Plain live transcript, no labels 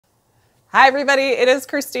Hi everybody, it is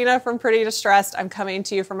Christina from Pretty Distressed. I'm coming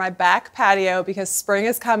to you from my back patio because spring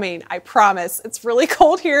is coming, I promise. It's really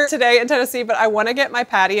cold here today in Tennessee, but I want to get my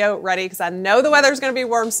patio ready because I know the weather's going to be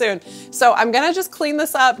warm soon. So I'm going to just clean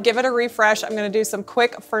this up, give it a refresh. I'm going to do some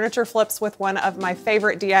quick furniture flips with one of my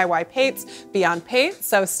favorite DIY paints, Beyond Paint.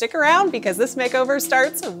 So stick around because this makeover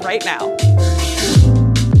starts right now.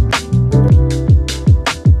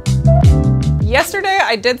 Yesterday,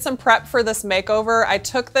 I did some prep for this makeover. I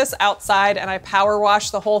took this outside and I power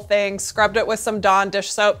washed the whole thing, scrubbed it with some Dawn dish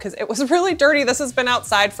soap because it was really dirty. This has been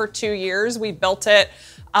outside for 2 years. We built it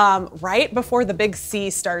right before the big C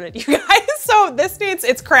started, you guys. So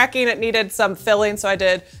it's cracking. It needed some filling. So I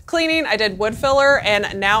did cleaning, I did wood filler,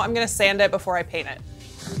 and now I'm gonna sand it before I paint it.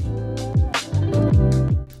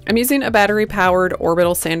 I'm using a battery-powered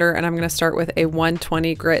orbital sander, and I'm going to start with a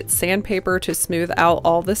 120 grit sandpaper to smooth out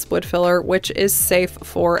all this wood filler, which is safe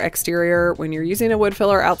for exterior. When you're using a wood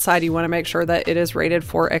filler outside, you want to make sure that it is rated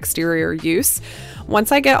for exterior use.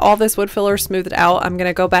 Once I get all this wood filler smoothed out, I'm going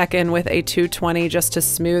to go back in with a 220 just to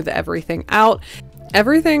smooth everything out.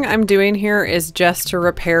 Everything I'm doing here is just to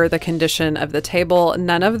repair the condition of the table.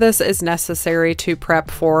 None of this is necessary to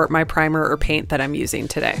prep for my primer or paint that I'm using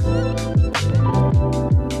today.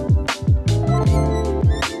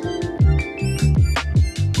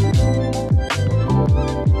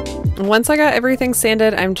 Once I got everything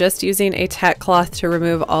sanded, I'm just using a tack cloth to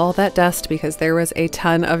remove all that dust because there was a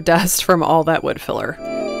ton of dust from all that wood filler.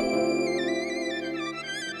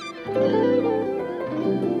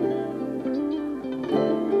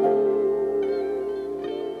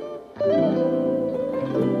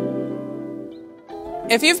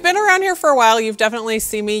 If you've been around here for a while, you've definitely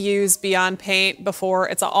seen me use Beyond Paint before.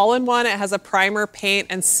 It's an all-in-one. It has a primer, paint,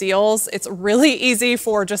 and seals. It's really easy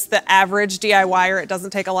for just the average DIYer. It doesn't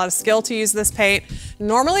take a lot of skill to use this paint.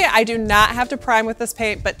 Normally, I do not have to prime with this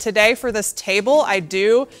paint, but today for this table, I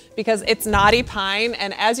do because it's knotty pine.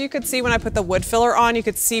 And as you could see when I put the wood filler on, you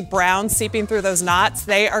could see brown seeping through those knots.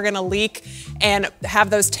 They are gonna leak and have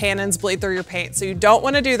those tannins bleed through your paint. So you don't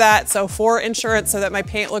wanna do that. So for insurance, so that my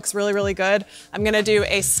paint looks really, really good, I'm gonna do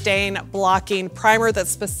a stain blocking primer that's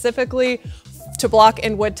specifically to block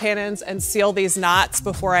in wood tannins and seal these knots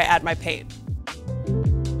before I add my paint.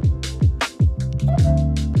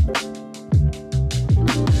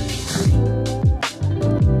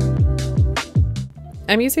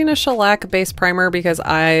 I'm using a shellac base primer because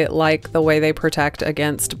I like the way they protect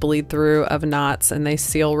against bleed through of knots and they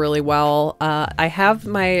seal really well. I have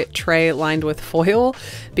my tray lined with foil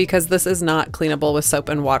because this is not cleanable with soap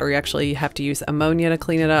and water. You actually have to use ammonia to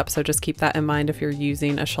clean it up, so just keep that in mind if you're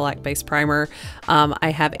using a shellac base primer. I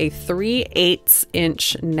have a 3/8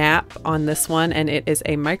 inch nap on this one, and it is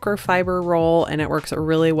a microfiber roll, and it works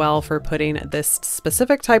really well for putting this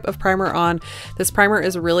specific type of primer on. This primer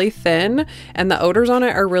is really thin and the odors on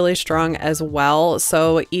it are really strong as well.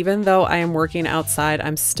 So even though I am working outside,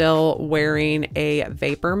 I'm still wearing a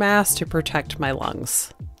vapor mask to protect my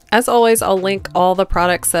lungs. As always, I'll link all the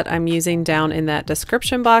products that I'm using down in that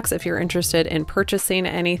description box if you're interested in purchasing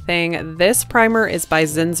anything. This primer is by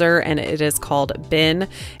Zinsser and it is called Bin,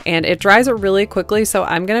 and it dries really quickly, so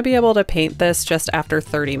I'm going to be able to paint this just after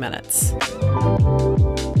 30 minutes.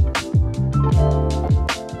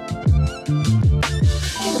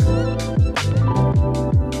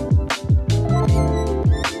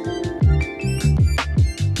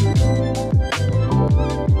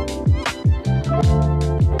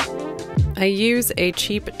 I use a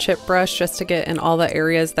cheap chip brush just to get in all the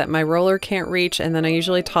areas that my roller can't reach, and then I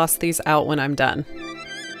usually toss these out when I'm done.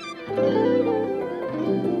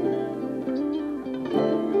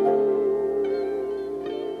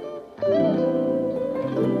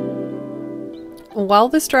 While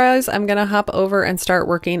this dries, I'm gonna hop over and start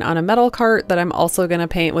working on a metal cart that I'm also gonna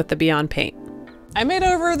paint with the Beyond Paint. I made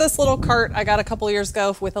over this little cart I got a couple years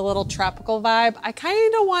ago with a little tropical vibe. I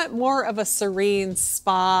kind of want more of a serene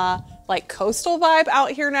spa, like coastal vibe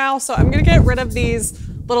out here now. So I'm gonna get rid of these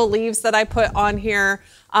little leaves that I put on here.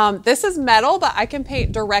 This is metal, but I can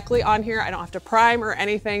paint directly on here. I don't have to prime or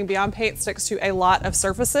anything. Beyond Paint sticks to a lot of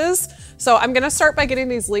surfaces. So I'm gonna start by getting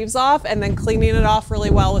these leaves off and then cleaning it off really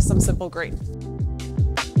well with some simple green.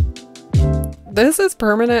 This is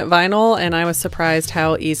permanent vinyl, and I was surprised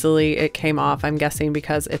how easily it came off. I'm guessing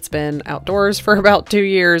because it's been outdoors for about 2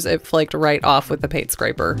 years, it flaked right off with the paint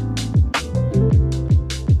scraper.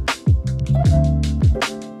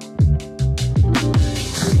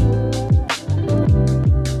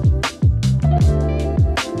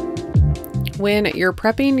 When you're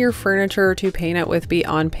prepping your furniture to paint it with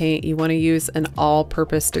Beyond Paint, you want to use an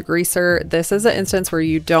all-purpose degreaser. This is an instance where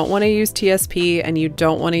you don't want to use TSP and you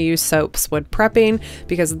don't want to use soaps when prepping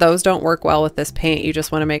because those don't work well with this paint. You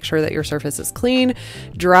just want to make sure that your surface is clean,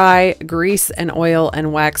 dry, grease and oil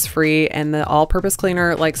and wax free, and the all-purpose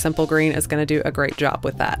cleaner like Simple Green is going to do a great job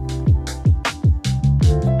with that.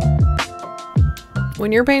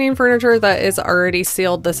 When you're painting furniture that is already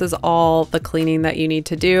sealed, this is all the cleaning that you need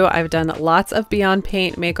to do. I've done lots of Beyond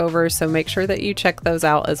Paint makeovers, so make sure that you check those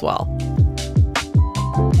out as well.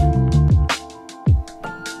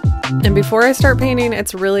 And before I start painting,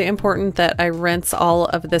 it's really important that I rinse all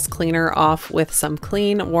of this cleaner off with some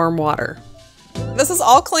clean, warm water. This is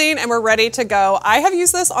all clean and we're ready to go. I have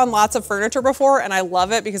used this on lots of furniture before and I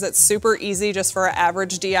love it because it's super easy just for an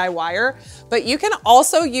average DIYer, but you can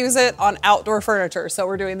also use it on outdoor furniture. So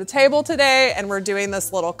we're doing the table today and we're doing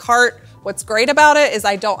this little cart. What's great about it is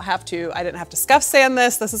I didn't have to scuff sand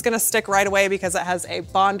this. This is gonna stick right away because it has a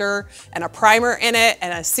bonder and a primer in it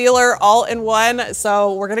and a sealer all in one.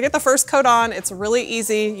 So we're gonna get the first coat on. It's really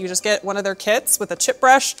easy. You just get one of their kits with a chip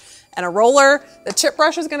brush and a roller. The chip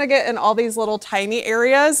brush is gonna get in all these little tiny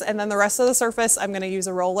areas, and then the rest of the surface, I'm gonna use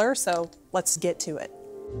a roller, so let's get to it.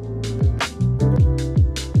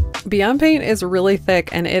 Beyond Paint is really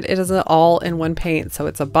thick and it is an all-in-one paint. So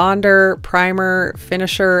it's a bonder, primer,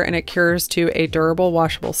 finisher, and it cures to a durable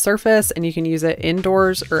washable surface, and you can use it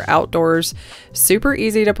indoors or outdoors. Super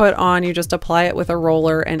easy to put on. You just apply it with a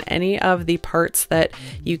roller, and any of the parts that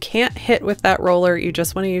you can't hit with that roller, you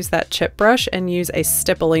just want to use that chip brush and use a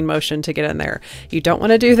stippling motion to get in there. You don't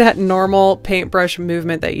want to do that normal paintbrush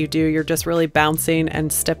movement that you do. You're just really bouncing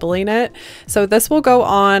and stippling it. So this will go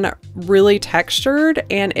on really textured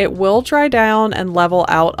and it will dry down and level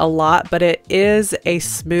out a lot, but it is a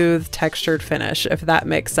smooth textured finish, if that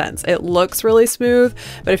makes sense. It looks really smooth,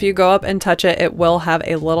 but if you go up and touch it, it will have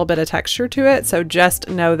a little bit of texture to it. So just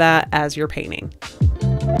know that as you're painting.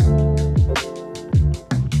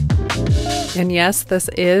 And yes, this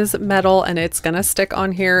is metal and it's gonna stick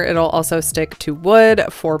on here. It'll also stick to wood,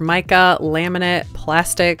 formica, laminate,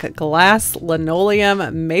 plastic, glass,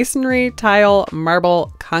 linoleum, masonry, tile,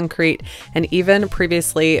 marble, concrete, and even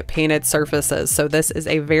previously painted surfaces. So this is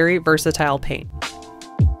a very versatile paint.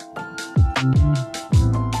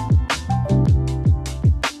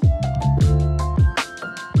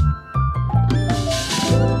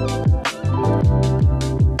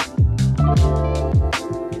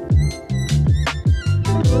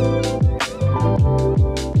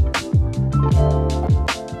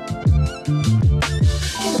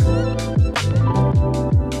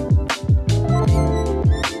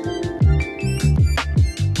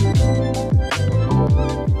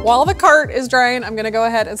 While the cart is drying, I'm gonna go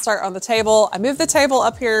ahead and start on the table. I moved the table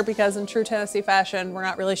up here because in true Tennessee fashion, we're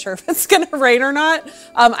not really sure if it's gonna rain or not.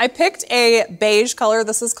 I picked a beige color.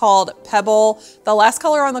 This is called Pebble. The last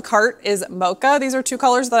color on the cart is Mocha. These are two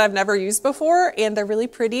colors that I've never used before and they're really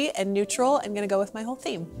pretty and neutral. I'm gonna go with my whole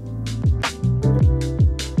theme.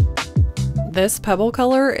 This pebble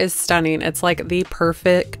color is stunning. It's like the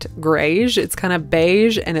perfect grayish. It's kind of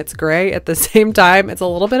beige and it's gray at the same time. It's a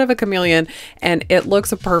little bit of a chameleon and it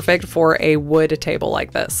looks perfect for a wood table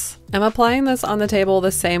like this. I'm applying this on the table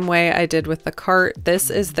the same way I did with the cart. This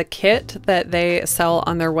is the kit that they sell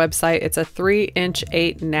on their website. It's a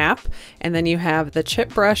 3"8" nap, and then you have the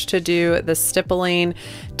chip brush to do the stippling.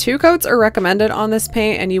 2 coats are recommended on this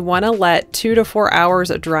paint, and you want to let 2 to 4 hours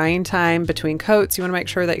of drying time between coats. You want to make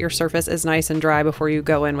sure that your surface is nice and dry before you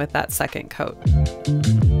go in with that second coat.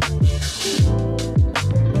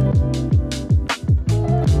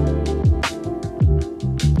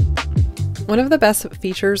 One of the best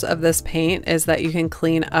features of this paint is that you can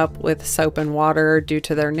clean up with soap and water. Due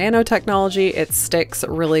to their nanotechnology, it sticks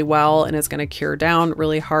really well and is going to cure down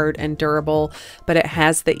really hard and durable, but it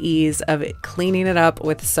has the ease of cleaning it up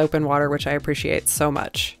with soap and water, which I appreciate so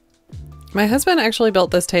much. My husband actually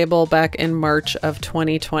built this table back in March of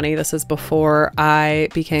 2020. This is before I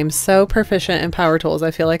became so proficient in power tools.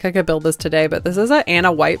 I feel like I could build this today, but this is an Anna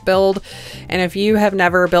White build. And if you have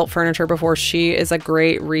never built furniture before, she is a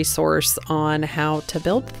great resource on how to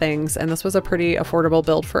build things. And this was a pretty affordable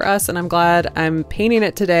build for us. And I'm glad I'm painting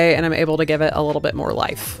it today and I'm able to give it a little bit more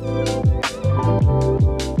life.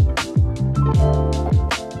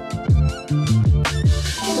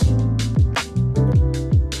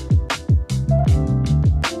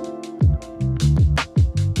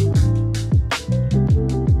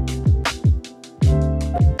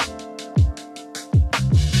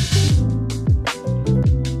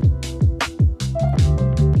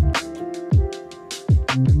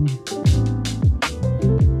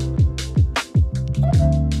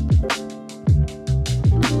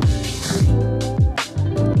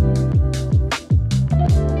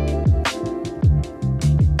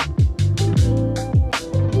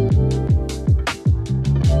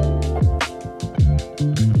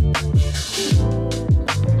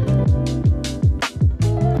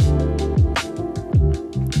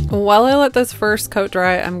 While I let this first coat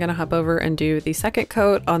dry, I'm going to hop over and do the second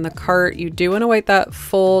coat on the cart. You do want to wait that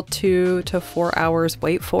full 2 to 4 hours.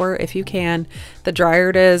 Wait for if you can. The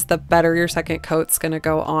drier it is, the better your second coat's going to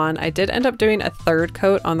go on. I did end up doing a third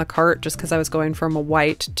coat on the cart just because I was going from a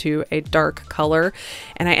white to a dark color.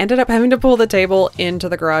 And I ended up having to pull the table into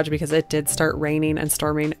the garage because it did start raining and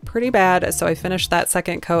storming pretty bad. So I finished that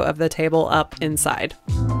second coat of the table up inside.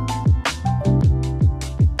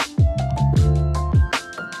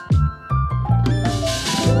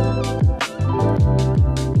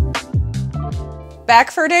 Back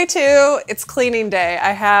for day 2, it's cleaning day.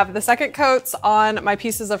 I have the second coats on my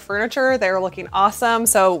pieces of furniture. They're looking awesome.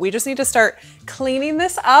 So we just need to start cleaning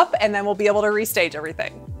this up and then we'll be able to restage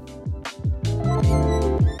everything.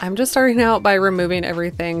 I'm just starting out by removing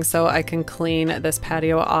everything so I can clean this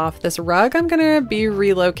patio off. This rug I'm gonna be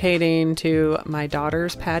relocating to my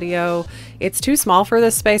daughter's patio. It's too small for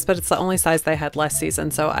this space, but it's the only size they had last season.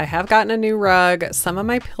 So I have gotten a new rug. Some of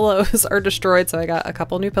my pillows are destroyed, so I got a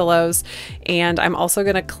couple new pillows. And I'm also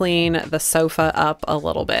gonna clean the sofa up a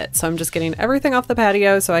little bit. So I'm just getting everything off the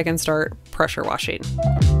patio so I can start pressure washing.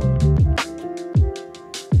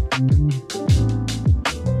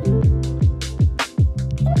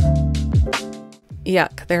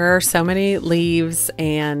 Yuck, there are so many leaves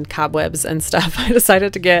and cobwebs and stuff. I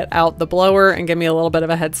decided to get out the blower and give me a little bit of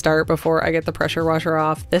a head start before I get the pressure washer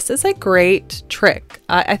off. This is a great trick.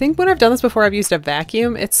 I think when I've done this before, I've used a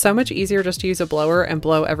vacuum. It's so much easier just to use a blower and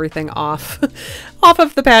blow everything off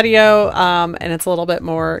of the patio. And it's a little bit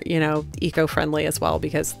more, you know, eco-friendly as well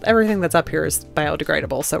because everything that's up here is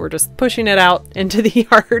biodegradable. So we're just pushing it out into the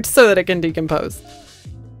yard so that it can decompose.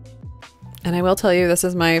 And I will tell you, this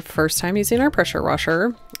is my first time using our pressure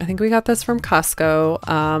washer. I think we got this from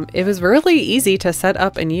Costco. It was really easy to set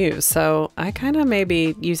up and use, so I kind of may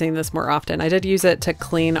be using this more often. I did use it to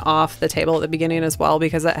clean off the table at the beginning as well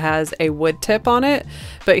because it has a wood tip on it.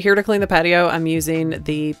 But here to clean the patio, I'm using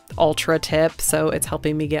the ultra tip, so it's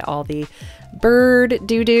helping me get all the bird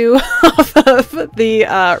doo-doo off of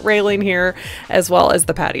the railing here as well as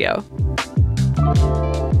the patio.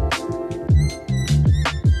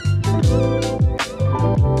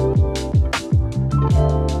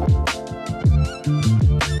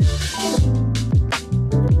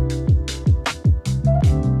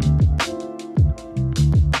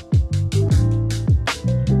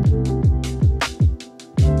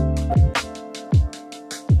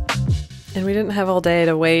 And we didn't have all day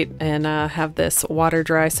to wait and have this water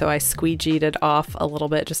dry, so I squeegeed it off a little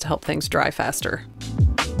bit just to help things dry faster.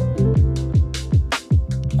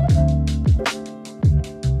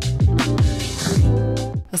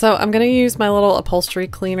 So I'm going to use my little upholstery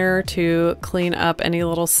cleaner to clean up any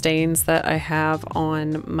little stains that I have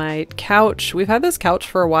on my couch. We've had this couch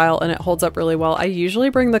for a while and it holds up really well. I usually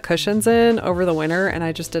bring the cushions in over the winter and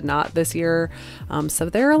I just did not this year. So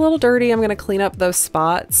they're a little dirty. I'm going to clean up those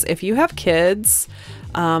spots. If you have kids,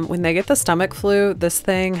 when they get the stomach flu, this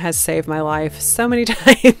thing has saved my life so many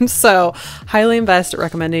times. So highly invest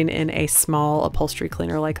recommending in a small upholstery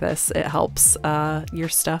cleaner like this. It helps your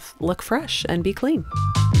stuff look fresh and be clean.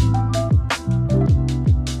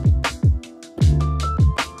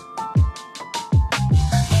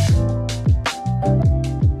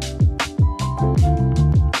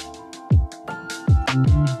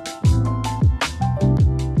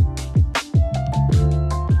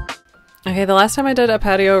 Okay, the last time I did a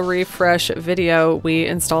patio refresh video, we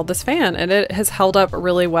installed this fan and it has held up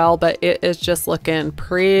really well, but it is just looking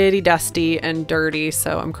pretty dusty and dirty.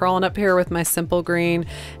 So I'm crawling up here with my simple green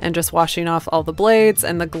and just washing off all the blades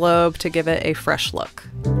and the globe to give it a fresh look.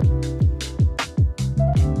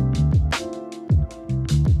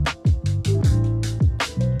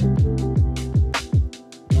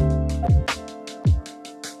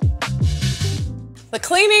 The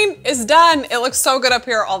cleaning is done. It looks so good up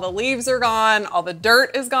here. All the leaves are gone. All the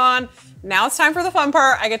dirt is gone. Now it's time for the fun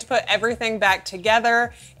part. I get to put everything back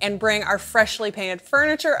together and bring our freshly painted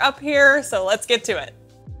furniture up here. So let's get to it.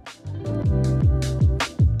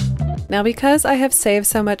 Now, because I have saved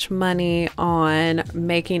so much money on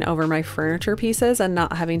making over my furniture pieces and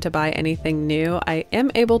not having to buy anything new, I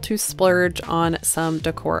am able to splurge on some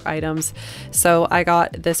decor items. So I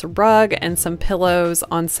got this rug and some pillows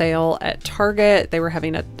on sale at Target. They were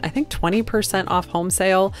having a, I think, 20% off home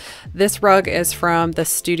sale. This rug is from the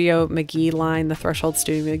Studio McGee line, the Threshold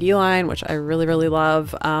Studio McGee line, which I really, really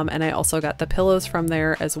love. And I also got the pillows from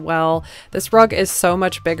there as well. This rug is so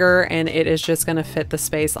much bigger and it is just going to fit the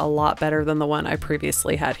space a lot better than the one I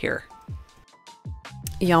previously had here.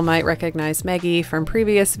 Y'all might recognize Maggie from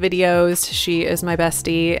previous videos. She is my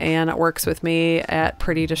bestie and works with me at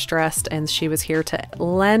Pretty Distressed, and she was here to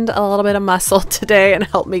lend a little bit of muscle today and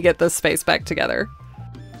help me get this space back together.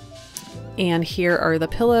 And here are the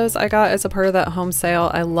pillows I got as a part of that home sale.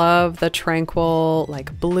 I love the tranquil,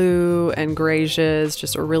 like blue and grayish,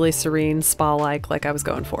 just a really serene spa-like I was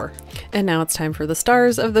going for. And now it's time for the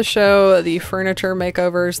stars of the show, the furniture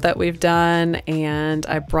makeovers that we've done. And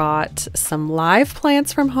I brought some live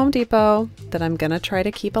plants from Home Depot that I'm gonna try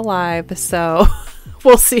to keep alive. So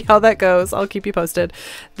we'll see how that goes. I'll keep you posted.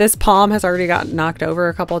 This palm has already gotten knocked over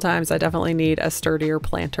a couple of times. I definitely need a sturdier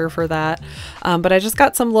planter for that. But I just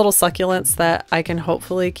got some little succulents that I can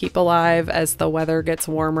hopefully keep alive as the weather gets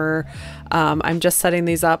warmer. I'm just setting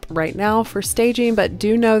these up right now for staging, but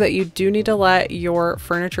do know that you do need to let your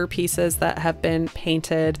furniture pieces that have been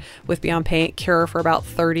painted with Beyond Paint cure for about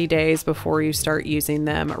 30 days before you start using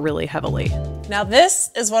them really heavily. Now this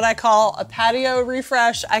is what I call a patio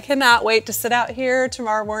refresh. I cannot wait to sit out here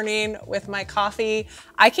tomorrow morning with my coffee.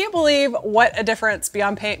 I can't believe what a difference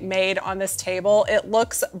Beyond Paint made on this table. It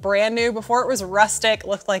looks brand new. Before it was rustic,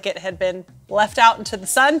 looked like it had been left out into the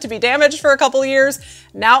sun to be damaged for a couple of years.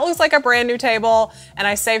 Now it looks like a brand new table, and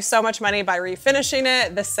I saved so much money by refinishing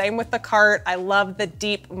it. The same with the cart. I love the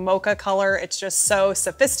deep mocha color. It's just so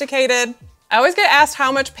sophisticated. I always get asked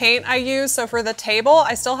how much paint I use. So for the table,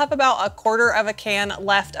 I still have about 1/4 of a can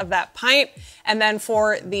left of that pint. And then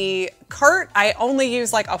for the cart, I only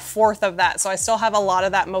use like 1/4 of that. So I still have a lot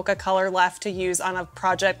of that mocha color left to use on a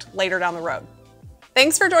project later down the road.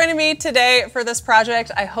 Thanks for joining me today for this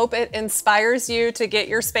project. I hope it inspires you to get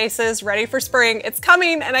your spaces ready for spring. It's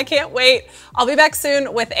coming and I can't wait. I'll be back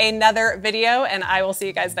soon with another video, and I will see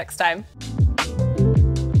you guys next time.